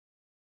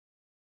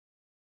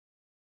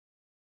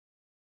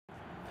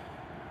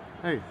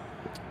Hey.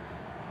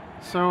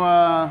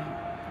 So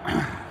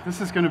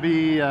this is going to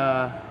be,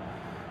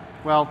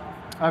 well,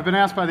 I've been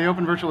asked by the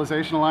Open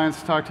Virtualization Alliance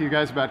to talk to you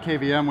guys about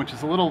KVM, which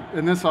is a little,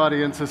 in this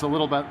audience, is a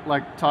little bit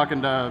like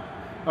talking to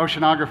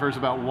oceanographers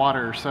about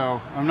water.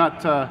 So I'm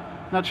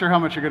not sure how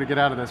much you're going to get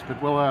out of this, but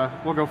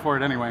we'll go for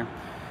it anyway.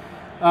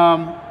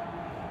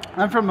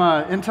 I'm from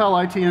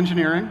Intel IT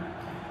Engineering,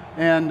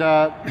 and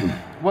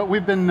what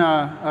we've been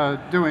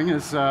doing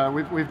is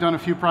we've done a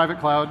few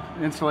private cloud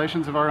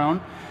installations of our own.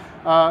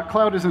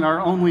 Cloud isn't our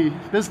only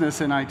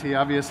business in IT.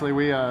 Obviously,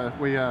 we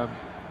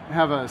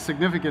have a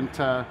significant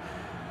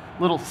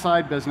little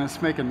side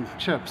business making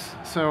chips.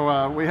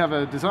 So we have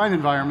a design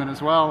environment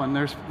as well, and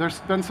there's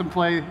been some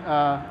play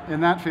in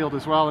that field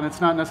as well, and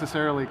it's not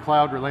necessarily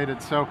cloud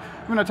related. So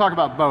I'm going to talk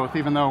about both,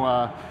 even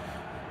though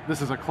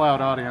this is a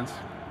cloud audience.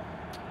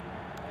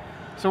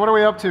 So what are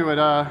we up to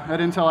at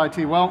Intel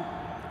IT? Well,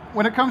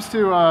 when it comes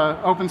to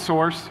open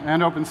source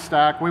and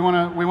OpenStack, we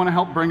want to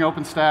help bring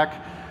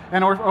OpenStack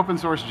and open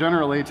source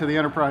generally to the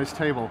enterprise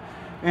table.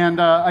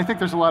 And I think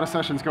there's a lot of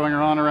sessions going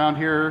on around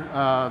here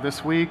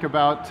this week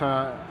about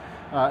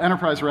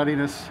enterprise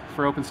readiness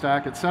for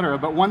OpenStack, et cetera.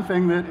 But one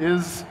thing that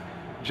is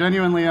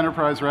genuinely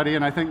enterprise ready,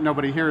 and I think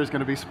nobody here is going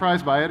to be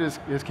surprised by it, is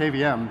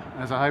KVM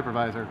as a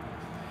hypervisor.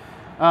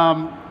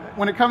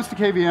 When it comes to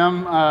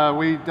KVM,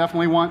 we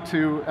definitely want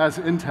to, as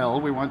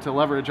Intel, we want to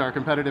leverage our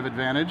competitive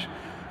advantage.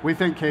 We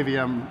think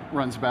KVM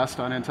runs best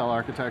on Intel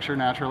architecture,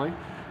 naturally.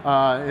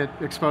 It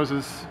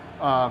exposes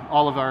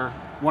all of our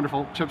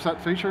wonderful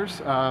chipset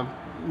features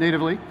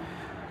natively.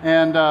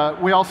 And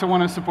we also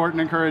want to support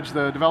and encourage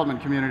the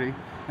development community.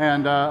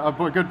 And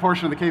a good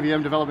portion of the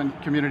KVM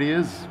development community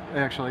is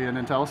actually in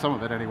Intel, some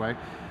of it anyway.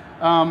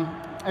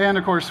 And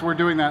of course, we're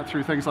doing that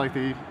through things like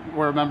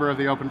we're a member of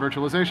the Open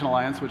Virtualization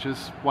Alliance, which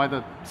is why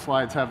the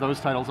slides have those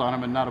titles on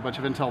them and not a bunch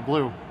of Intel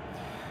blue.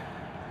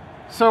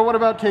 So what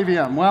about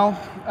KVM? Well,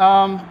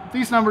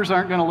 these numbers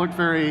aren't going to look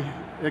very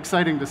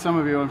exciting to some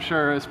of you, I'm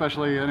sure,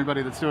 especially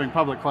anybody that's doing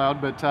public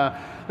cloud, but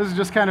this is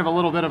just kind of a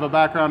little bit of a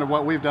background of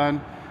what we've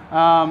done.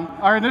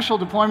 Our initial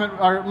deployment,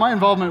 my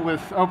involvement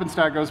with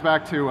OpenStack goes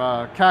back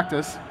to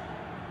Cactus.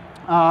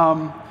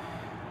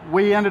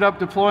 We ended up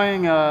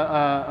deploying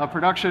a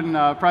production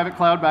private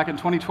cloud back in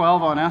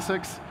 2012 on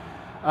Essex.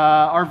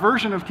 Our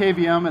version of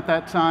KVM at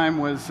that time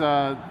was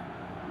the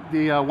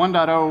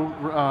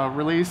 1.0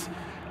 release.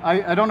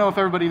 I don't know if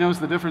everybody knows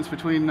the difference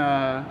between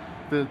the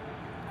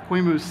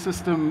QEMU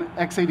system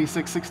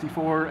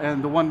x86-64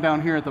 and the one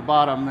down here at the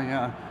bottom,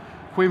 the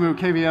QEMU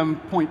KVM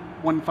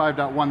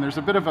 0.15.1. There's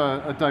a bit of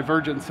a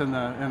divergence in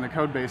the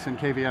code base in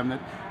KVM that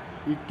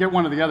you get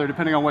one or the other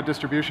depending on what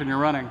distribution you're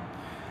running.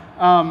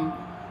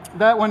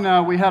 That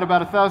one, we had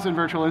about 1,000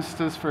 virtual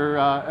instances for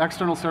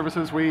external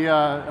services. We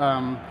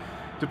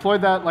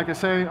deployed that, like I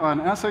say,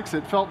 on Essex.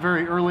 It felt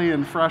very early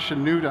and fresh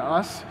and new to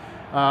us.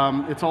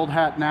 It's old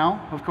hat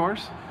now, of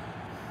course.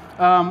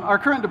 Our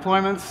current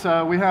deployments,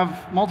 we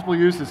have multiple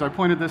uses. I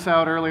pointed this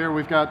out earlier.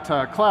 We've got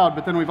cloud,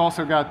 but then we've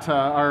also got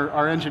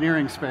our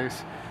engineering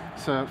space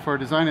for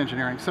design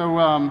engineering.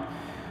 So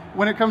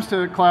when it comes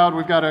to cloud,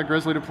 we've got a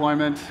Grizzly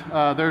deployment.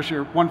 There's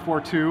your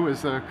 142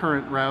 is the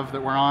current rev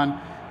that we're on.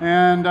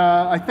 And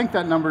I think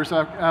that number's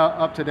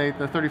up to date,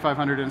 the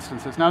 3,500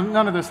 instances. Now,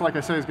 none of this, like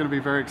I say, is going to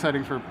be very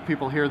exciting for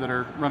people here that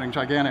are running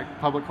gigantic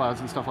public clouds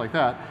and stuff like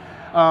that.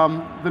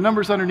 The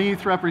numbers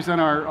underneath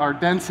represent our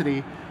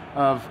density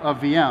of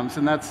VMs,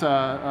 and that's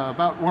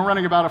we're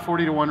running about a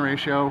 40-to-1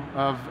 ratio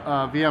of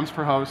VMs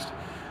per host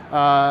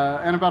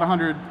and about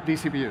 100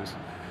 vCPUs,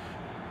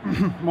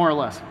 more or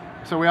less.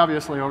 So we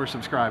obviously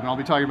oversubscribe, and I'll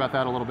be talking about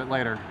that a little bit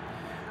later.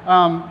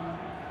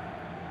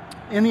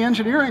 In the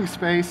engineering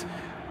space,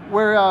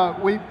 where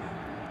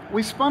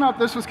we spun up,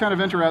 this was kind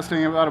of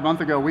interesting about a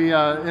month ago.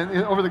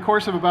 Over the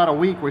course of about a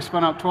week, we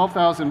spun up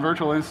 12,000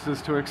 virtual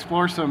instances to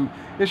explore some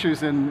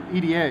issues in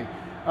EDA.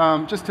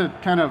 Just to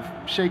kind of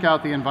shake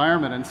out the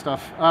environment and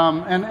stuff.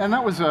 And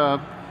that was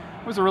a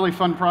really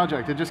fun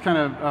project. It just kind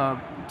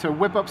of, to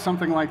whip up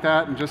something like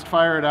that and just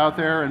fire it out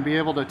there and be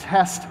able to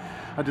test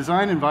a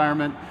design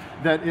environment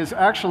that is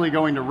actually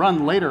going to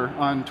run later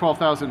on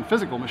 12,000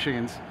 physical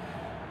machines,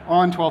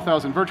 on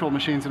 12,000 virtual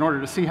machines in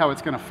order to see how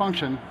it's going to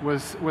function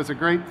was a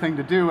great thing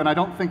to do, and I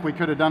don't think we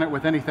could have done it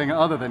with anything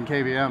other than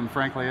KVM,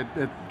 frankly.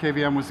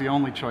 KVM was the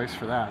only choice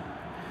for that.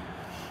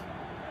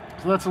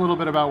 So that's a little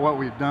bit about what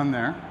we've done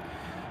there.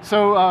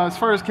 So as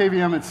far as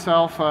KVM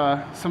itself,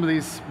 some of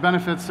these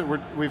benefits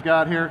that we've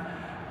got here.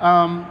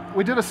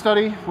 We did a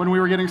study when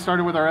we were getting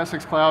started with our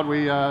Essex cloud.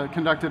 We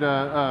conducted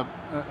a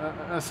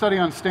study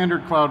on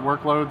standard cloud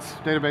workloads,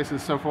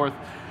 databases, so forth.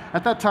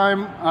 At that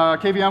time,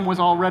 KVM was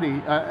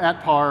already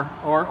at par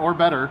or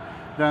better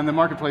than the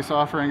marketplace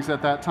offerings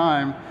at that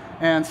time.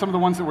 And some of the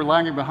ones that were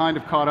lagging behind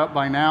have caught up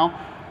by now.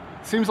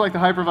 It seems like the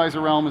hypervisor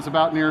realm is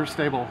about near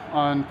stable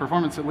on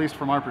performance, at least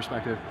from our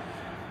perspective.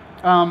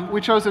 We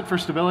chose it for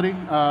stability.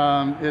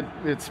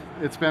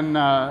 It's been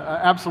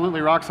absolutely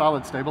rock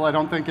solid stable. I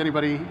don't think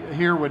anybody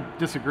here would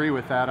disagree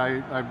with that.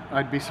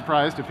 I'd be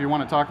surprised if you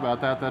want to talk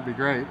about that. That'd be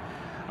great.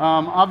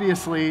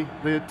 Obviously,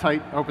 the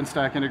tight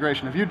OpenStack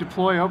integration. If you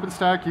deploy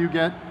OpenStack, you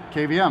get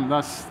KVM,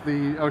 thus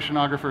the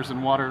oceanographers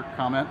and water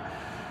comment.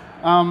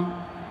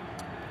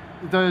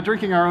 The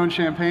drinking our own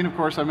champagne, of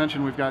course, I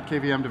mentioned we've got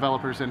KVM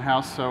developers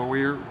in-house, so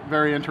we're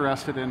very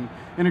interested in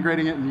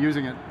integrating it and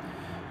using it.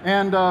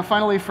 And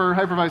finally, for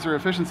hypervisor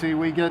efficiency,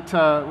 we get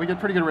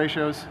pretty good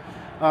ratios.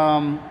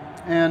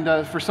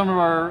 And for some of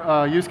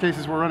our use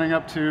cases, we're running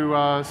up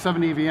to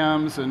 70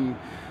 VMs and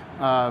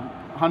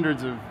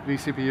hundreds of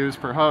vCPUs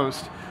per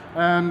host.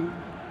 And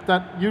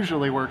that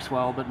usually works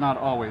well, but not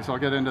always. I'll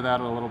get into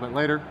that a little bit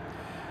later.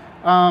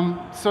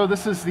 So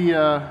this is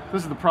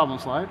the problem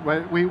slide.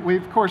 We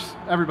of course,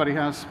 everybody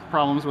has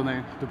problems when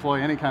they deploy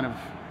any kind of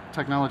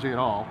technology at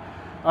all.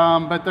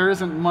 But there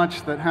isn't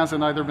much that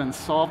hasn't either been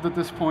solved at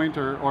this point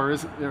or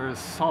is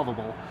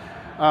solvable.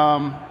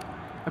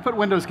 I put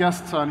Windows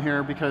guests on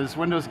here because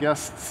Windows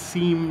guests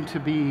seem to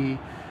be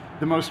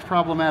the most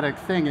problematic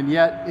thing, and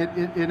yet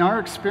in our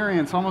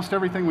experience, almost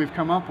everything we've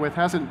come up with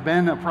hasn't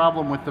been a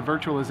problem with the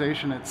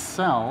virtualization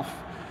itself,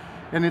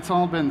 and it's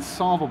all been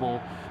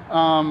solvable.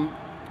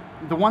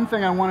 The one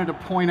thing I wanted to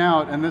point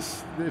out, and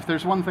this, if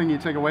there's one thing you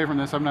take away from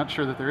this, I'm not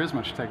sure that there is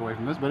much to take away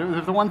from this, but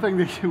if the one thing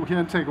that you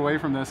can take away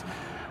from this,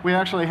 we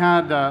actually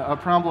had a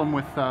problem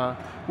with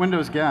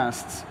Windows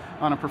guests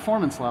on a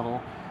performance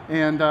level.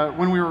 And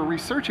when we were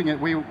researching it,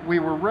 we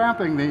were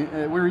wrapping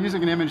we were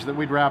using an image that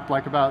we'd wrapped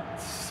like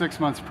about 6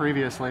 months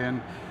previously,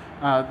 and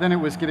then it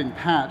was getting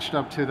patched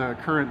up to the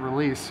current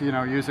release,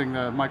 using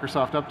the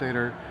Microsoft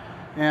Updater.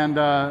 And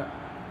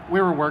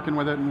we were working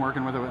with it and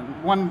working with it.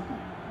 And one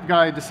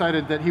guy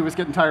decided that he was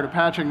getting tired of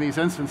patching these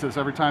instances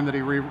every time that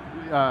he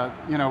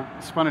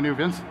spun a new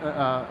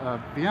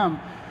VM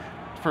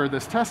for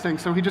this testing,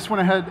 so he just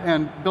went ahead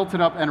and built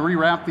it up and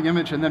rewrapped the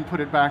image and then put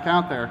it back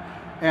out there.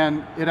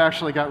 And it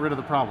actually got rid of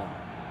the problem.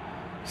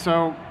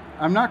 So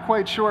I'm not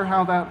quite sure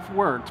how that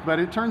worked, but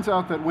it turns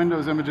out that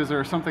Windows images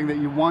are something that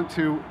you want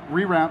to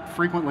rewrap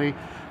frequently,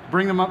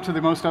 bring them up to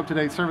the most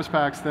up-to-date service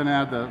packs, then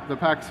add the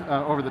packs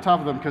over the top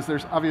of them, because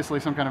there's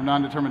obviously some kind of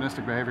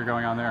non-deterministic behavior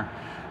going on there.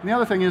 And the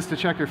other thing is to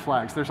check your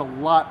flags. There's a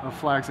lot of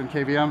flags in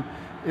KVM.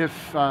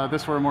 If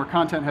this were a more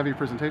content-heavy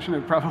presentation,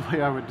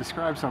 I would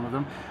describe some of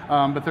them.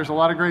 But there's a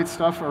lot of great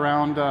stuff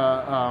around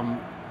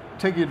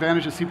taking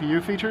advantage of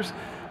CPU features.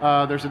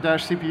 There's a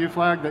 -CPU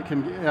flag that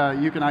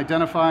you can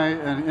identify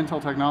an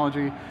Intel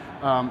technology.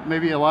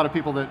 Maybe a lot of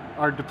people that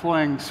are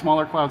deploying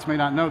smaller clouds may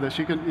not know this.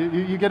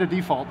 You get a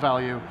default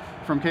value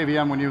from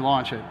KVM when you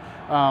launch it.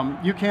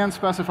 You can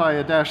specify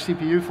a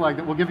 -CPU flag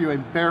that will give you a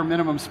bare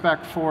minimum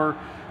spec for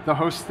the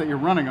hosts that you're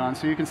running on.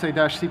 So you can say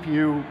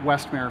 -CPU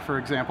Westmere, for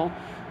example,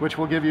 which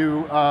will give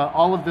you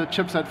all of the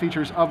chipset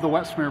features of the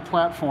Westmere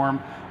platform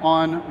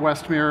on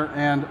Westmere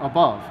and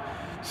above.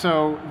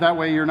 So that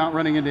way you're not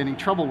running into any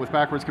trouble with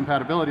backwards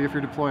compatibility if you're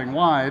deploying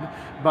wide,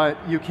 but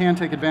you can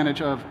take advantage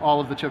of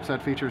all of the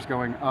chipset features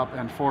going up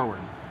and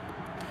forward.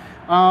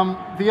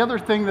 The other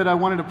thing that I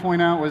wanted to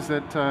point out was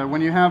that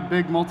when you have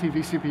big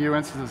multi-vCPU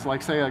instances,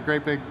 like say a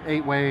great big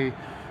 8-way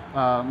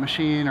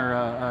machine or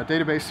a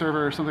database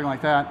server or something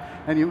like that,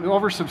 and you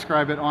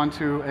oversubscribe it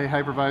onto a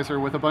hypervisor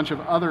with a bunch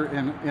of other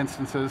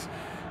instances,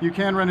 you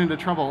can run into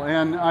trouble.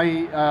 And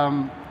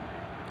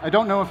I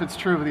don't know if it's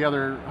true of the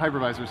other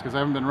hypervisors because I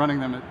haven't been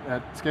running them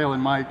at scale in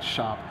my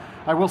shop.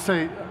 I will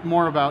say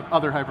more about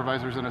other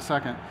hypervisors in a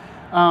second.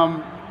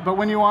 But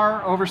when you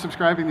are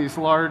oversubscribing these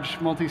large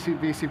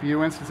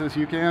multi-vCPU instances,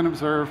 you can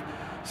observe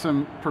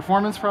some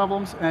performance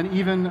problems and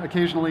even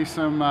occasionally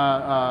some,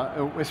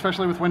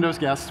 especially with Windows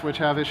guests, which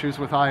have issues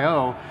with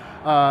I/O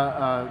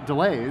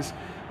delays,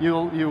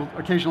 you'll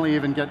occasionally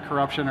even get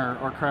corruption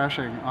or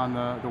crashing on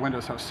the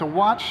Windows host. So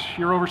watch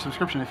your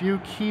oversubscription. If you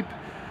keep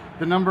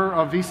the number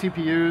of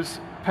vCPUs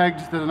pegged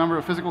to the number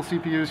of physical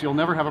CPUs, you'll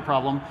never have a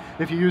problem.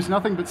 If you use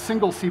nothing but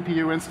single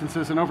CPU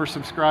instances and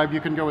oversubscribe,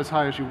 you can go as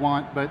high as you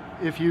want, but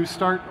if you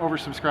start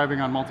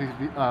oversubscribing on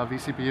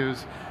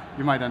multi-vCPUs,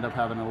 you might end up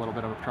having a little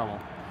bit of trouble.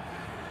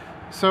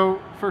 So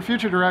for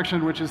future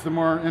direction, which is the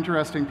more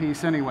interesting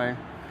piece anyway,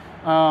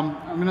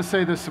 I'm going to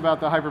say this about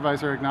the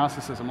hypervisor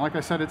agnosticism. Like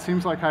I said, it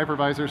seems like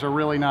hypervisors are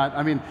really not,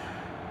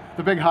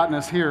 the big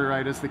hotness here,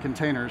 right, is the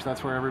containers.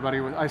 That's where everybody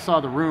was. I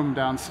saw the room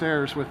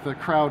downstairs with the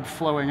crowd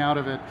flowing out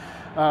of it.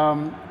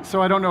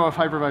 So I don't know if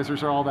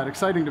hypervisors are all that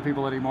exciting to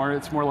people anymore.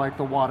 It's more like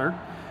the water.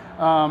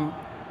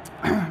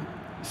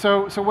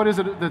 So what is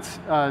it that's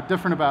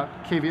different about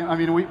KVM?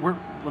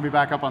 Let me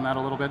back up on that a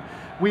little bit.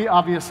 We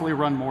obviously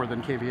run more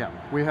than KVM.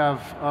 We have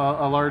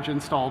a large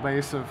install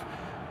base of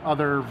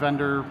other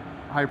vendor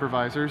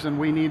hypervisors, and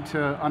we need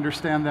to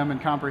understand them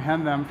and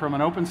comprehend them from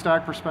an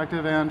OpenStack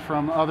perspective and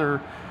from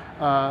other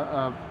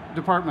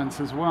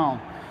departments as well.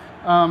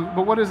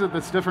 But what is it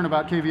that's different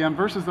about KVM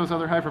versus those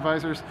other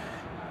hypervisors?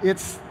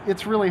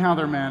 It's really how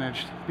they're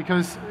managed.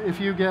 Because if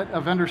you get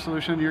a vendor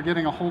solution, you're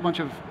getting a whole bunch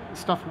of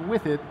stuff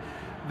with it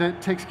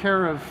that takes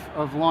care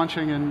of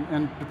launching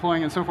and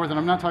deploying and so forth. And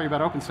I'm not talking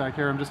about OpenStack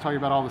here, I'm just talking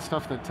about all the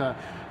stuff that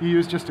you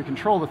use just to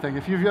control the thing.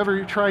 If you've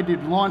ever tried to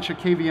launch a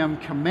KVM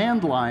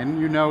command line,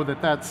 you know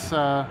that that's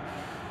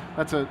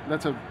that's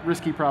a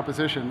risky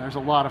proposition. There's a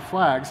lot of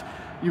flags.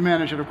 You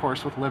manage it, of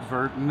course, with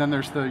libvirt, and then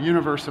there's the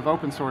universe of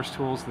open source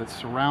tools that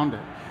surround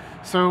it.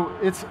 So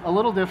it's a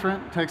little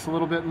different, takes a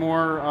little bit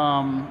more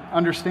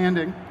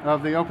understanding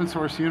of the open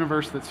source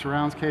universe that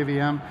surrounds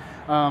KVM,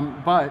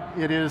 but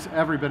it is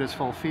every bit as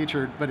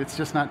full-featured, but it's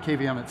just not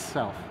KVM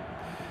itself.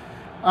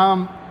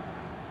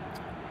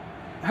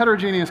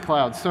 Heterogeneous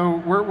clouds. So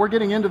we're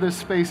getting into this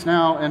space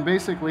now, and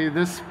basically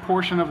this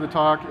portion of the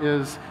talk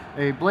is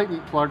a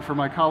blatant plug for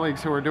my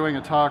colleagues who are doing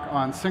a talk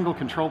on single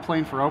control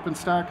plane for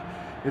OpenStack.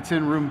 It's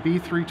in room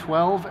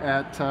B312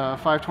 at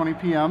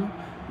 5:20 p.m.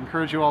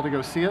 Encourage you all to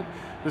go see it.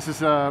 This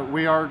is,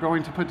 we are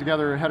going to put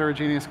together a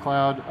heterogeneous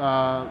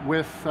cloud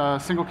with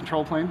single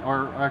control plane,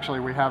 or actually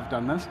we have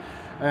done this,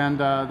 and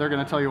they're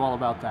going to tell you all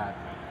about that.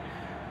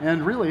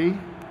 And really,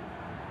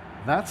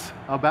 that's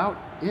about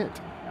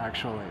it,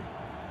 actually.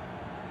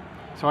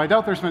 So I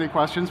doubt there's many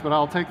questions, but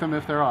I'll take them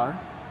if there are.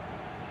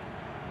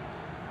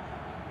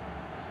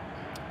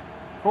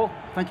 Cool,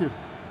 thank you.